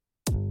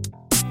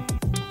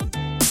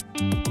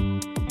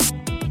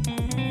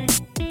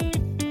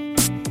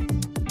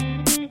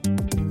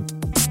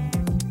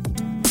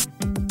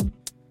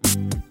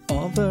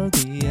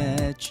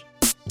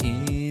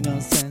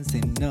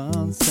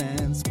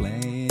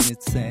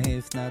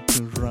not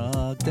to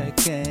rock the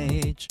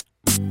cage.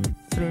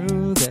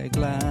 Through the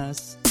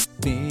glass,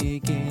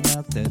 picking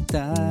up the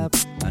tap,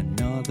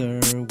 another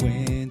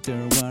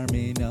winter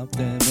warming up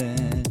the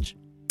bench.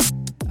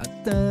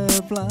 At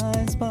the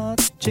blind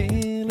spot,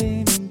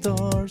 chilling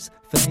indoors,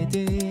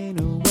 fading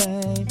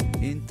away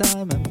in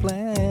time and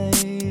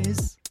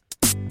place.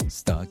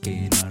 Stuck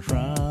in a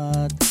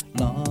rut,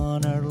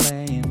 loner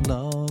laying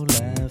low,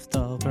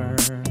 leftover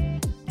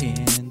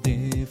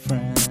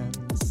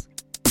indifference.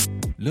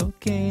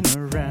 Looking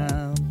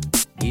around,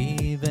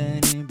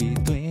 even in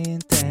between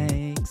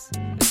takes,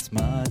 a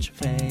smudge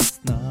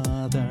faced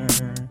another.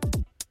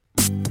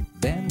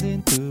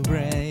 Bending to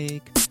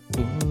break,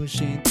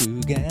 pushing to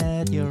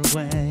get your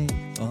way,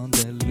 on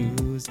the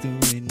loose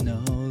doing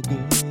no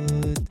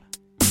good.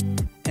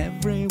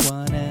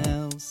 Everyone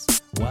else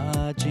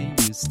watching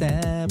you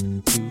step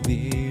to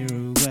veer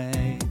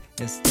away,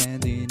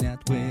 standing at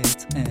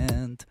wit's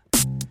end.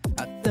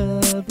 At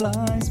the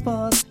blind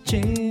spot,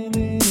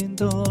 chilling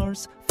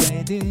indoors,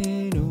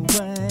 fading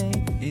away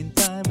in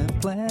time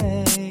and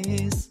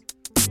place.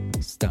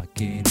 Stuck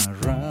in a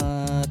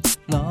rut,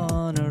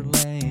 loner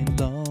laying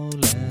low,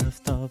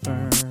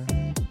 leftover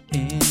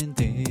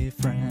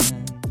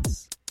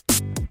indifference.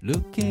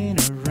 Looking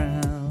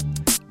around,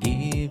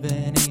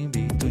 given in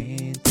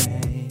between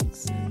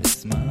takes, a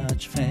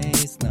smudge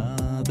face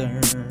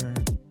another.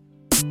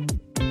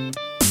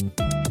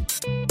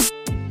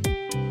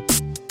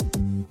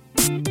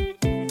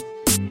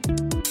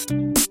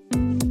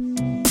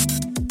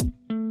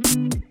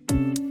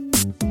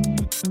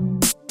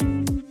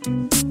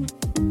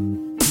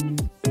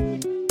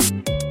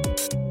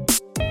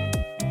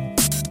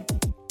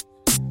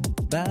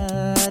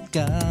 Bad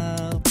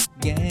gal,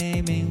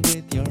 gaming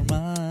with your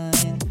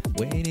mind,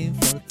 waiting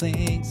for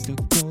things to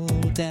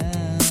cool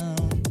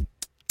down.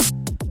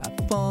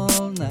 Up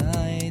all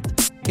night,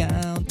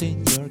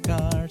 counting your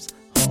cards,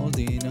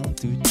 holding on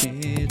to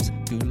chips,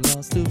 too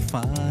lost to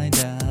find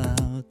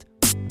out.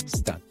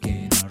 Stuck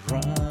in a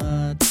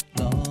rut,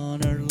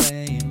 loner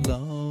laying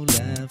low,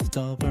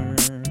 leftover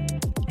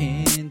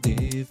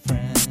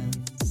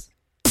indifference.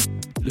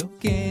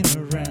 Looking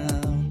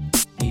around,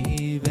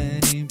 even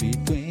in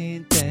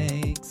between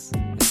takes,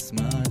 a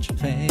smudge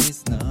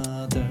face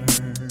another.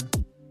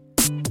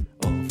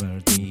 Over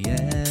the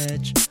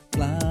edge,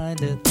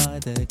 blinded by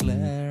the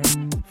glare